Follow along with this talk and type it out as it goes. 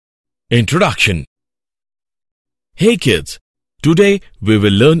Introduction. Hey kids, today we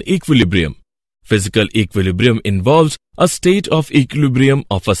will learn equilibrium. Physical equilibrium involves a state of equilibrium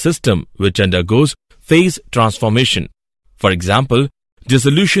of a system which undergoes phase transformation. For example,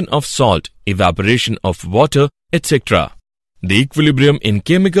 dissolution of salt, evaporation of water, etc. The equilibrium in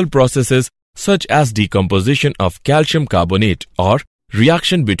chemical processes such as decomposition of calcium carbonate or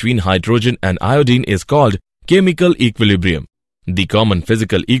reaction between hydrogen and iodine is called chemical equilibrium. The common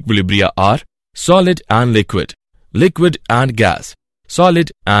physical equilibria are solid and liquid, liquid and gas,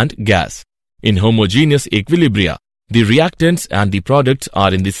 solid and gas. In homogeneous equilibria, the reactants and the products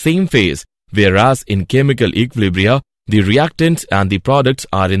are in the same phase, whereas in chemical equilibria, the reactants and the products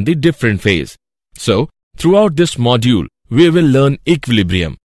are in the different phase. So, throughout this module, we will learn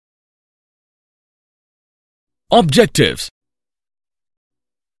equilibrium. Objectives.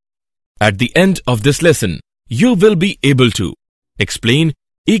 At the end of this lesson, you will be able to explain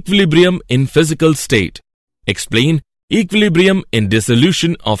equilibrium in physical state, explain equilibrium in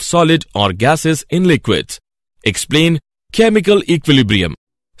dissolution of solid or gases in liquids, explain chemical equilibrium,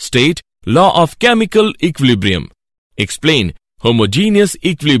 state law of chemical equilibrium, explain homogeneous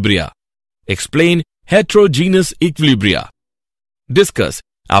equilibria, explain heterogeneous equilibria, discuss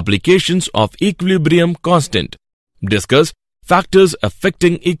applications of equilibrium constant, discuss factors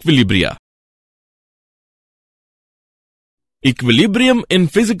affecting equilibria. Equilibrium in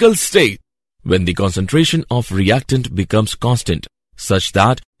physical state. When the concentration of reactant becomes constant, such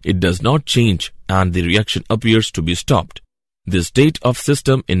that it does not change and the reaction appears to be stopped. The state of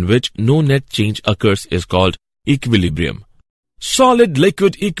system in which no net change occurs is called equilibrium.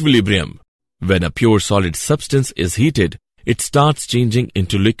 Solid-liquid equilibrium. When a pure solid substance is heated, it starts changing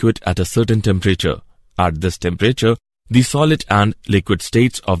into liquid at a certain temperature. At this temperature, the solid and liquid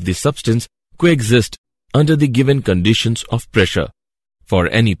states of the substance coexist under the given conditions of pressure. For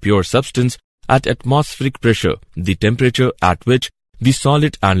any pure substance, at atmospheric pressure, the temperature at which the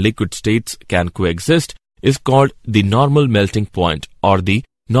solid and liquid states can coexist is called the normal melting point or the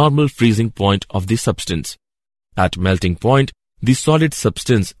normal freezing point of the substance. At melting point, the solid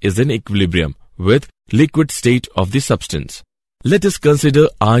substance is in equilibrium with liquid state of the substance. Let us consider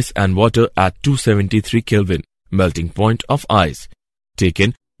ice and water at 273 Kelvin, melting point of ice,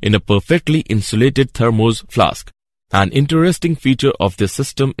 taken in a perfectly insulated thermos flask. An interesting feature of this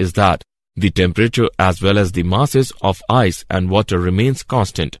system is that the temperature as well as the masses of ice and water remains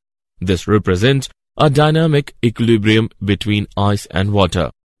constant. This represents a dynamic equilibrium between ice and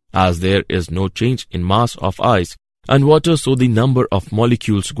water, as there is no change in mass of ice and water, so the number of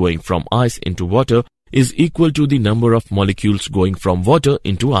molecules going from ice into water is equal to the number of molecules going from water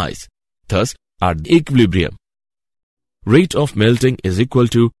into ice. Thus, at the equilibrium, rate of melting is equal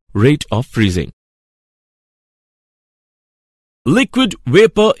to rate of freezing.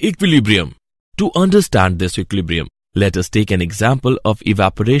 Liquid-vapor equilibrium. To understand this equilibrium, let us take an example of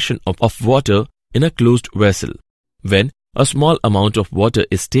evaporation of water in a closed vessel. When a small amount of water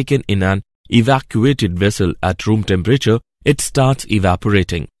is taken in an evacuated vessel at room temperature, it starts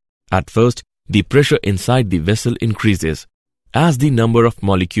evaporating. At first, the pressure inside the vessel increases. As the number of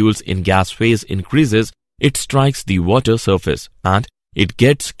molecules in gas phase increases, it strikes the water surface and it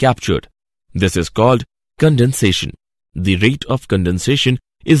gets captured. This is called condensation. The rate of condensation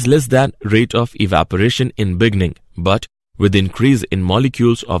is less than rate of evaporation in beginning, but with increase in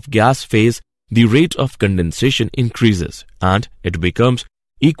molecules of gas phase, the rate of condensation increases and it becomes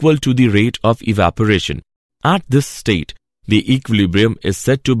equal to the rate of evaporation. At this state, the equilibrium is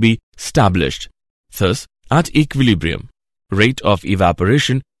said to be established. Thus, at equilibrium, rate of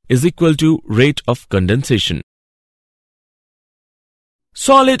evaporation is equal to rate of condensation.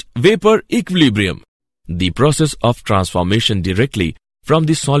 Solid-vapor equilibrium. The process of transformation directly from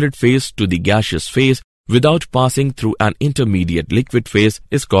the solid phase to the gaseous phase without passing through an intermediate liquid phase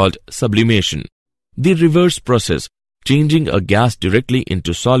is called sublimation. The reverse process, changing a gas directly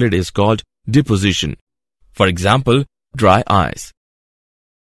into solid, is called deposition. For example, dry ice.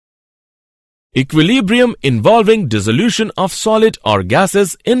 Equilibrium involving dissolution of solid or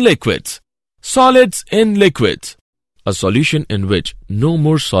gases in liquids. Solids in liquids. A solution in which no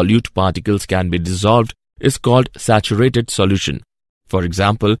more solute particles can be dissolved is called saturated solution. For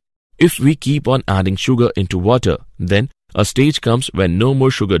example, if we keep on adding sugar into water, then a stage comes when no more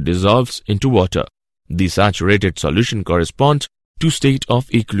sugar dissolves into water. The saturated solution corresponds to state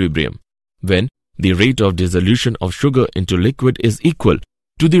of equilibrium, when the rate of dissolution of sugar into liquid is equal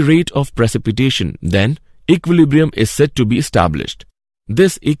to the rate of precipitation, then equilibrium is said to be established.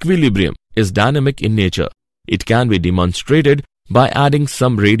 This equilibrium is dynamic in nature. It can be demonstrated by adding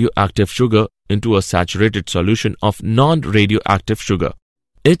some radioactive sugar into a saturated solution of non-radioactive sugar.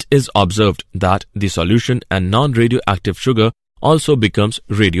 it is observed that the solution and non-radioactive sugar also becomes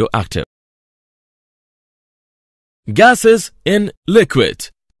radioactive. Gases in liquid.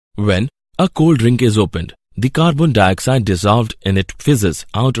 When a cold drink is opened, the carbon dioxide dissolved in it fizzes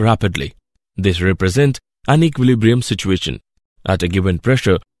out rapidly. This represents an equilibrium situation. At a given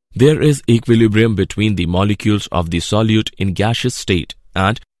pressure, there is equilibrium between the molecules of the solute in gaseous state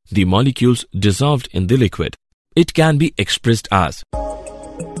and the molecules dissolved in the liquid. It can be expressed as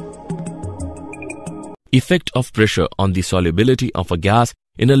effect of pressure on the solubility of a gas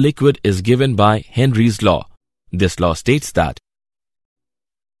in a liquid is given by Henry's law. This law states that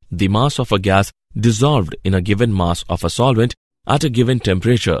the mass of a gas dissolved in a given mass of a solvent at a given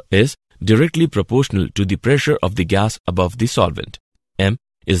temperature is directly proportional to the pressure of the gas above the solvent. M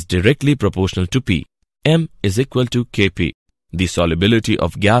is directly proportional to P. M is equal to Kp. The solubility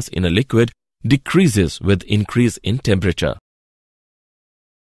of gas in a liquid decreases with increase in temperature.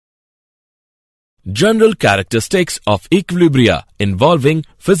 General characteristics of equilibria involving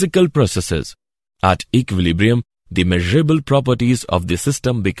physical processes. At equilibrium, the measurable properties of the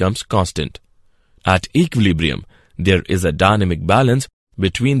system becomes constant. At equilibrium, there is a dynamic balance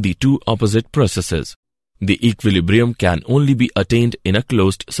between the two opposite processes. The equilibrium can only be attained in a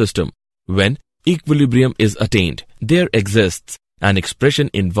closed system. When equilibrium is attained, there exists an expression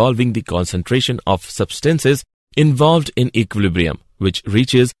involving the concentration of substances involved in equilibrium, which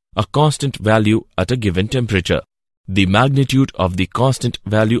reaches a constant value at a given temperature. The magnitude of the constant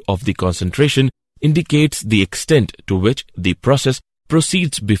value of the concentration indicates the extent to which the process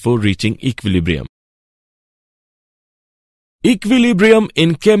proceeds before reaching equilibrium. Equilibrium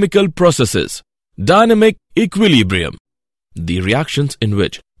in chemical processes. Dynamic equilibrium. The reactions in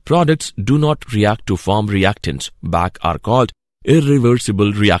which products do not react to form reactants back are called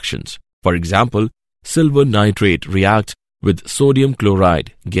irreversible reactions. For example, silver nitrate reacts with sodium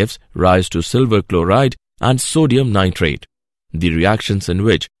chloride, gives rise to silver chloride and sodium nitrate. The reactions in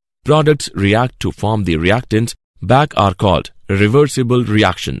which products react to form the reactants back are called reversible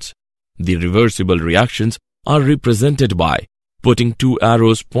reactions. The reversible reactions are represented by putting two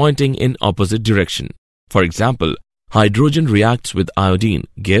arrows pointing in opposite direction. For example, hydrogen reacts with iodine,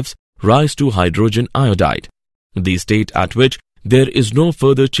 gives rise to hydrogen iodide. The state at which there is no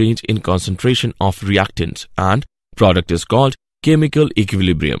further change in concentration of reactants and product is called chemical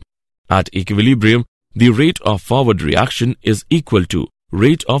equilibrium. At equilibrium, the rate of forward reaction is equal to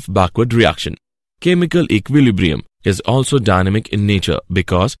rate of backward reaction. Chemical equilibrium is also dynamic in nature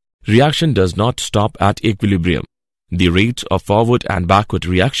because reaction does not stop at equilibrium. The rates of forward and backward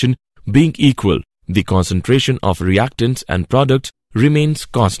reaction being equal, the concentration of reactants and products remains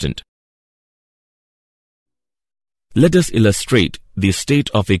constant. Let us illustrate the state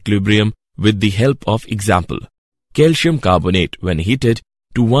of equilibrium with the help of example. Calcium carbonate, when heated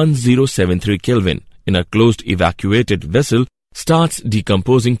to 1073 Kelvin in a closed evacuated vessel, starts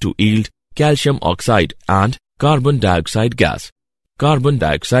decomposing to yield calcium oxide and carbon dioxide gas. Carbon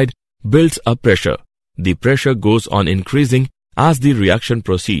dioxide builds up pressure. The pressure goes on increasing as the reaction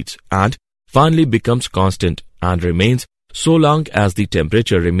proceeds and finally becomes constant and remains so long as the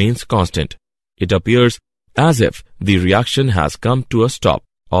temperature remains constant. It appears as if the reaction has come to a stop,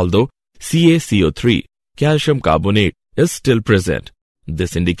 although CaCO3, calcium carbonate, is still present.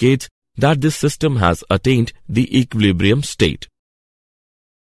 This indicates that this system has attained the equilibrium state.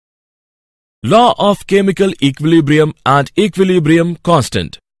 Law of chemical equilibrium and equilibrium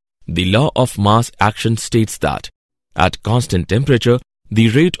constant. The law of mass action states that at constant temperature, the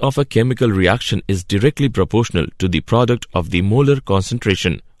rate of a chemical reaction is directly proportional to the product of the molar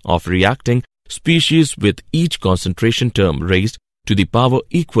concentration of reacting species, with each concentration term raised to the power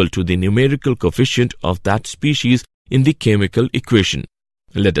equal to the numerical coefficient of that species in the chemical equation.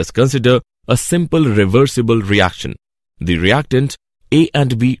 Let us consider a simple reversible reaction. The reactants A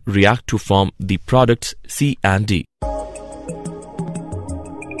and B react to form the products C and D.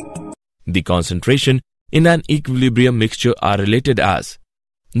 The concentration in an equilibrium mixture are related as,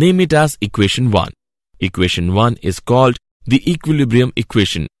 name it as equation 1. Equation 1 is called the equilibrium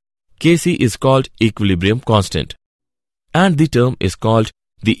equation. Kc is called equilibrium constant, and the term is called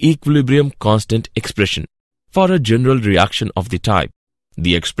the equilibrium constant expression. For a general reaction of the type,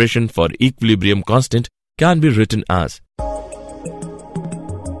 the expression for equilibrium constant can be written as,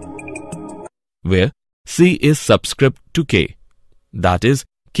 where C is subscript to K, that is,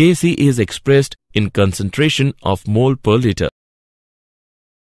 Kc is expressed in concentration of mole per liter.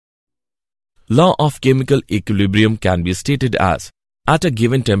 Law of chemical equilibrium can be stated as, at a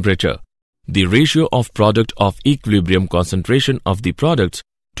given temperature, the ratio of product of equilibrium concentration of the products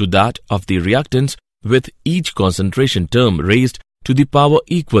to that of the reactants, with each concentration term raised to the power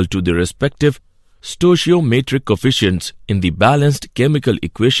equal to the respective stoichiometric coefficients in the balanced chemical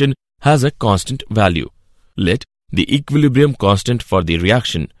equation has a constant value. Let the equilibrium constant for the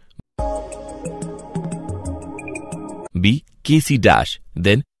reaction be Kc dash.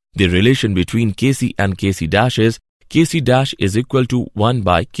 Then the relation between Kc and Kc dash is Kc dash is equal to 1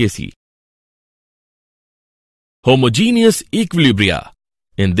 by Kc. Homogeneous equilibria.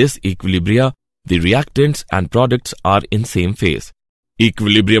 In this equilibria, the reactants and products are in same phase.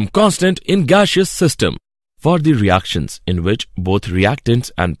 Equilibrium constant in gaseous system. For the reactions in which both reactants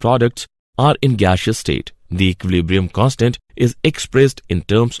and products are in gaseous state, the equilibrium constant is expressed in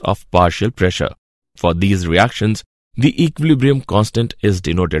terms of partial pressure. For these reactions, the equilibrium constant is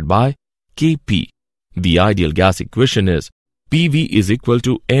denoted by Kp. The ideal gas equation is Pv is equal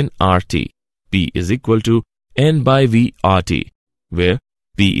to nRT. P is equal to N by V RT, where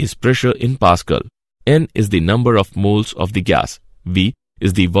P is pressure in Pascal, N is the number of moles of the gas, V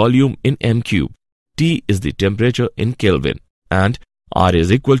is the volume in m cube, T is the temperature in Kelvin, and R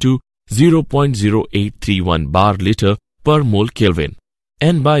is equal to 0.0831 bar liter per mole Kelvin.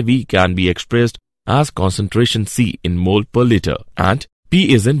 N by V can be expressed as concentration C in mole per liter and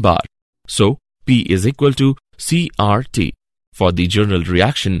P is in bar. So, P is equal to CRT. For the general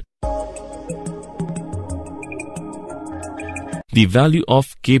reaction, the value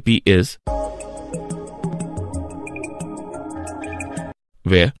of Kp is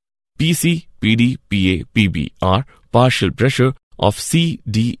where Pc, Pd, Pa, Pb are partial pressure of C,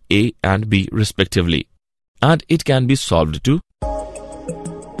 D, A and B respectively, and it can be solved to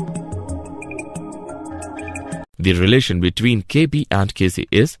the relation between Kp and Kc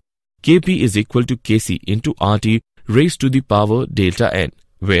is Kp is equal to Kc into RT raised to the power delta N,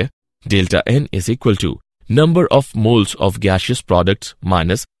 where delta N is equal to number of moles of gaseous products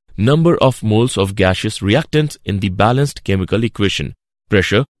minus number of moles of gaseous reactants in the balanced chemical equation.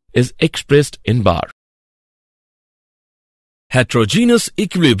 Pressure is expressed in bar. Heterogeneous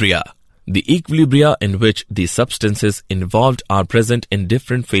equilibria. The equilibria in which the substances involved are present in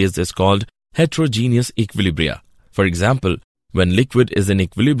different phases is called heterogeneous equilibria. For example, when liquid is in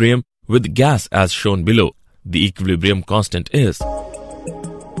equilibrium with gas as shown below, the equilibrium constant is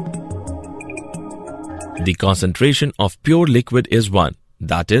the concentration of pure liquid is 1,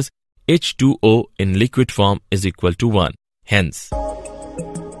 that is, H2O in liquid form is equal to 1. Hence,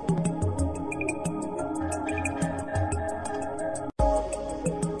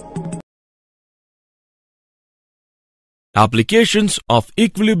 applications of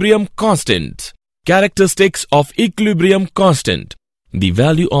equilibrium constant. Characteristics of equilibrium constant. The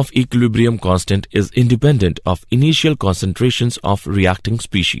value of equilibrium constant is independent of initial concentrations of reacting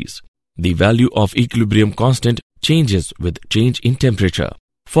species. The value of equilibrium constant changes with change in temperature.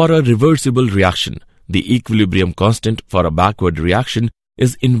 For a reversible reaction, the equilibrium constant for a backward reaction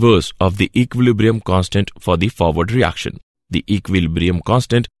is inverse of the equilibrium constant for the forward reaction. The equilibrium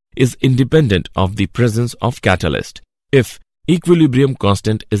constant is independent of the presence of catalyst. If equilibrium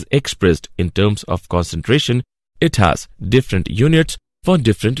constant is expressed in terms of concentration, it has different units for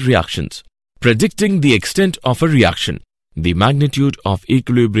different reactions. Predicting the extent of a reaction. The magnitude of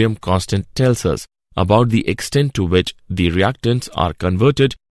equilibrium constant tells us about the extent to which the reactants are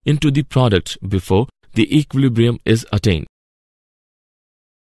converted into the products before the equilibrium is attained.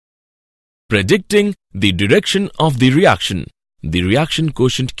 Predicting the direction of the reaction. The reaction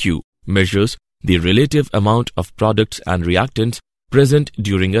quotient Q measures the relative amount of products and reactants present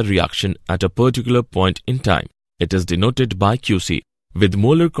during a reaction at a particular point in time. It is denoted by Qc with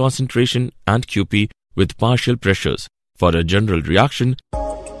molar concentration and Qp with partial pressures. For a general reaction,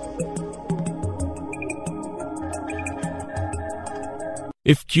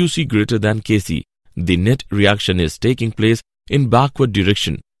 if Qc greater than Kc, the net reaction is taking place in backward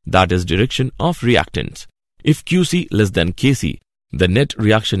direction, that is direction of reactants. If Qc less than Kc, the net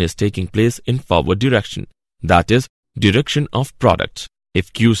reaction is taking place in forward direction, that is direction of products.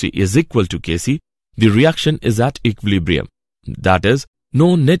 If Qc is equal to Kc, the reaction is at equilibrium, that is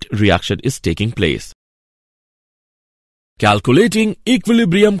no net reaction is taking place. Calculating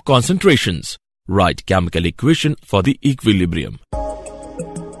equilibrium concentrations. Write chemical equation for the equilibrium.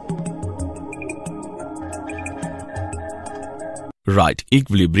 Write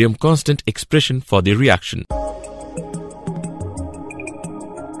equilibrium constant expression for the reaction.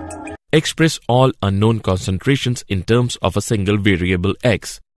 Express all unknown concentrations in terms of a single variable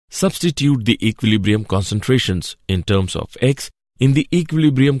x. Substitute the equilibrium concentrations in terms of x in the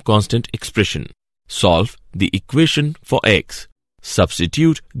equilibrium constant expression. Solve the equation for x.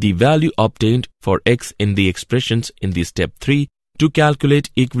 Substitute the value obtained for x in the expressions in the step 3 to calculate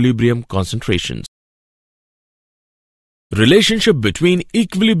equilibrium concentrations. Relationship between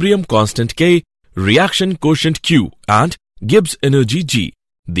equilibrium constant K, reaction quotient Q and Gibbs energy G,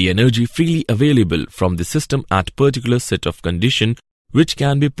 the energy freely available from the system at particular set of condition which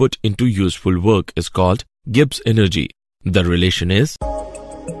can be put into useful work, is called Gibbs energy. The relation is,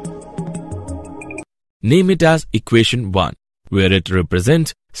 name it as equation 1, where it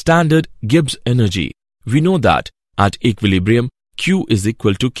represents standard Gibbs energy. We know that at equilibrium Q is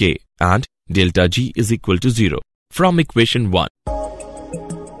equal to K and delta G is equal to 0 from equation 1.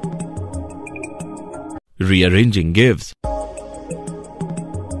 Rearranging gives,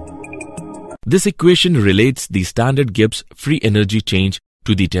 this equation relates the standard Gibbs free energy change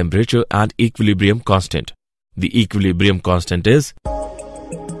to the temperature and equilibrium constant. The equilibrium constant is,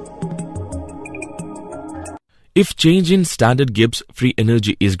 if change in standard Gibbs free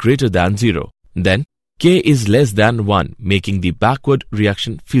energy is greater than 0, then K is less than 1, making the backward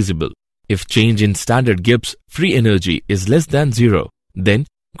reaction feasible. If change in standard Gibbs free energy is less than 0, then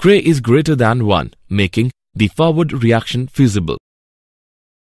K is greater than 1, making the forward reaction feasible.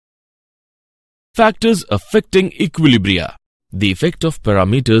 Factors affecting equilibria. The effect of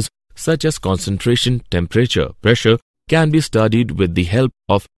parameters such as concentration, temperature, pressure can be studied with the help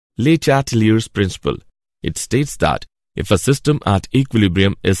of Le Chatelier's principle. It states that if a system at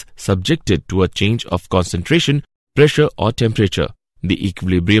equilibrium is subjected to a change of concentration, pressure or temperature, the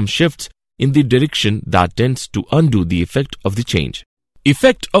equilibrium shifts in the direction that tends to undo the effect of the change.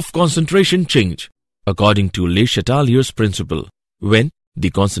 Effect of concentration change. According to Le Chatelier's principle, when the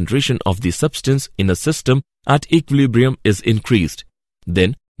concentration of the substance in a system at equilibrium is increased,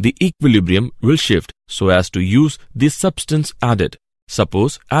 then the equilibrium will shift so as to use the substance added.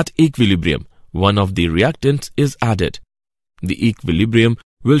 Suppose at equilibrium, one of the reactants is added. The equilibrium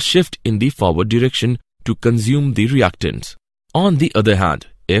will shift in the forward direction to consume the reactants. On the other hand,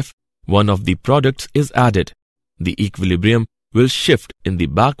 if one of the products is added, the equilibrium will shift in the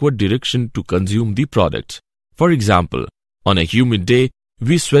backward direction to consume the products. For example, on a humid day,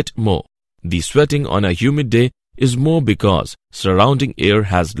 we sweat more. The sweating on a humid day is more because surrounding air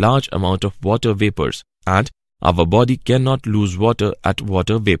has large amount of water vapors and our body cannot lose water at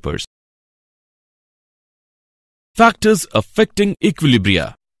water vapors. Factors affecting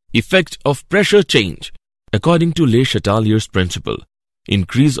equilibria. Effect of pressure change. According to Le Chatelier's principle,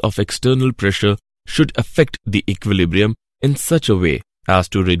 increase of external pressure should affect the equilibrium in such a way as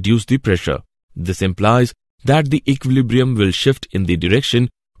to reduce the pressure. This implies that the equilibrium will shift in the direction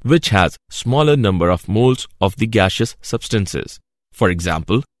which has smaller number of moles of the gaseous substances. For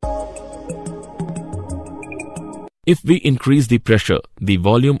example, if we increase the pressure, the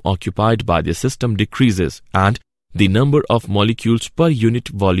volume occupied by the system decreases and the number of molecules per unit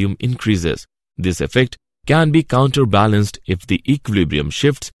volume increases. This effect can be counterbalanced if the equilibrium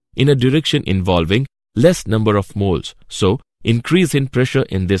shifts in a direction involving less number of moles. So, increase in pressure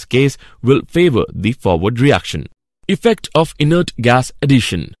in this case will favor the forward reaction. Effect of inert gas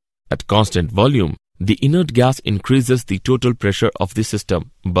addition. At constant volume, the inert gas increases the total pressure of the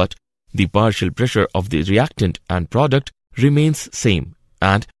system, but the partial pressure of the reactant and product remains same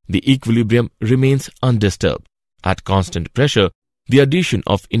and the equilibrium remains undisturbed. At constant pressure, the addition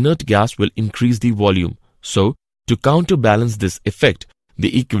of inert gas will increase the volume. So, to counterbalance this effect,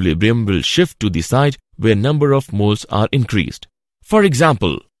 the equilibrium will shift to the side where number of moles are increased. For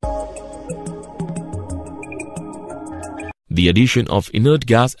example, the addition of inert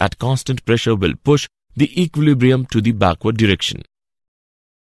gas at constant pressure will push the equilibrium to the backward direction.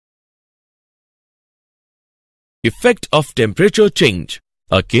 Effect of temperature change.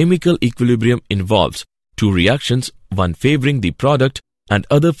 A chemical equilibrium involves two reactions, one favoring the product and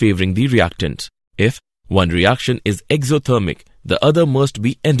other favoring the reactant. If one reaction is exothermic, the other must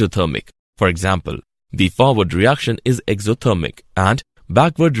be endothermic. For example, the forward reaction is exothermic and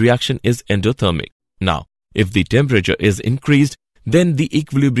backward reaction is endothermic. Now, if the temperature is increased, then the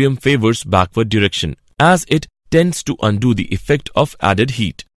equilibrium favors backward direction as it tends to undo the effect of added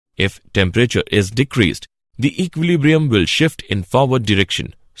heat. If temperature is decreased, the equilibrium will shift in forward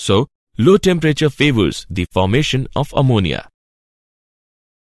direction. So, low temperature favors the formation of ammonia.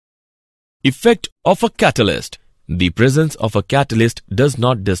 Effect of a catalyst. The presence of a catalyst does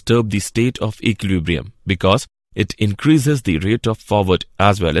not disturb the state of equilibrium because it increases the rate of forward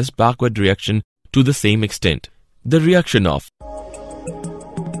as well as backward reaction to the same extent. The reaction of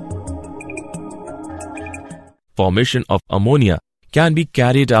formation of ammonia can be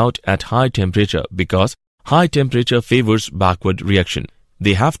carried out at high temperature because high temperature favors backward reaction.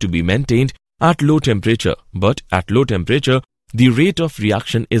 They have to be maintained at low temperature, but at low temperature, the rate of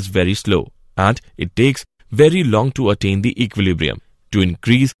reaction is very slow and it takes very long to attain the equilibrium. To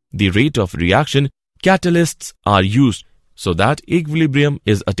increase the rate of reaction, catalysts are used. so that equilibrium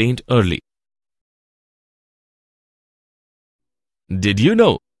is attained early. Did you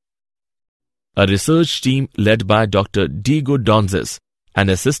know? A research team led by Dr. Diego Donzes, an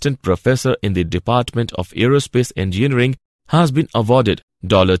assistant professor in the Department of Aerospace Engineering, has been awarded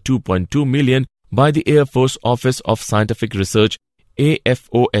 $2.2 million by the Air Force Office of Scientific Research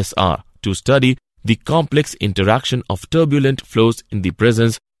AFOSR to study the complex interaction of turbulent flows in the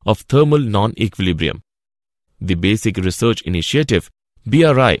presence of thermal non-equilibrium. The Basic Research Initiative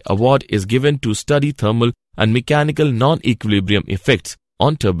BRI award is given to study thermal and mechanical non-equilibrium effects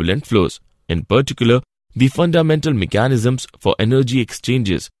on turbulent flows, in particular the fundamental mechanisms for energy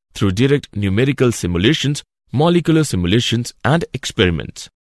exchanges through direct numerical simulations, molecular simulations and experiments.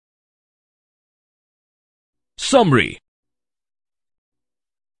 Summary.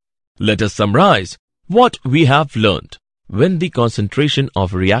 Let us summarize what we have learned. When the concentration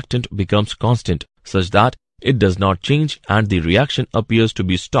of reactant becomes constant such that it does not change and the reaction appears to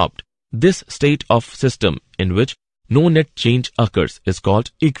be stopped, this state of system in which no net change occurs is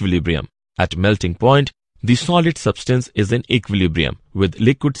called equilibrium. At melting point, the solid substance is in equilibrium with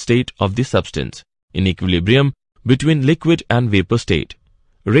liquid state of the substance, in equilibrium between liquid and vapor state.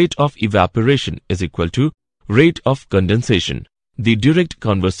 Rate of evaporation is equal to rate of condensation. The direct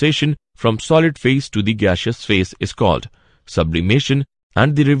conversion from solid phase to the gaseous phase is called sublimation,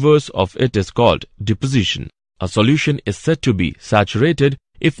 and the reverse of it is called deposition. A solution is said to be saturated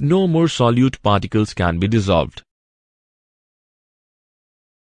if no more solute particles can be dissolved.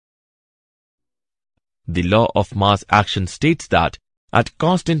 The law of mass action states that at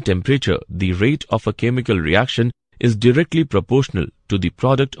constant temperature, the rate of a chemical reaction is directly proportional to the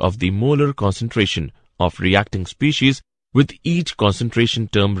product of the molar concentration of reacting species, with each concentration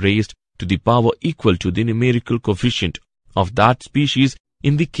term raised to the power equal to the numerical coefficient of that species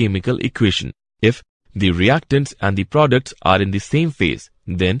in the chemical equation. If the reactants and the products are in the same phase,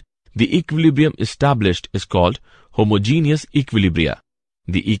 then the equilibrium established is called homogeneous equilibria.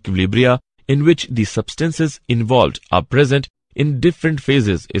 The equilibria in which the substances involved are present in different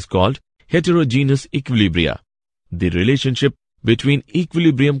phases is called heterogeneous equilibria. The relationship between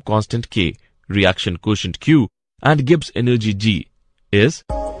equilibrium constant K, reaction quotient Q, and Gibbs energy G is.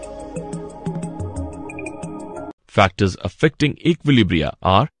 Factors affecting equilibria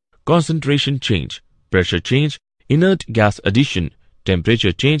are concentration change, pressure change, inert gas addition,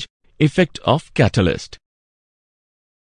 temperature change, effect of catalyst.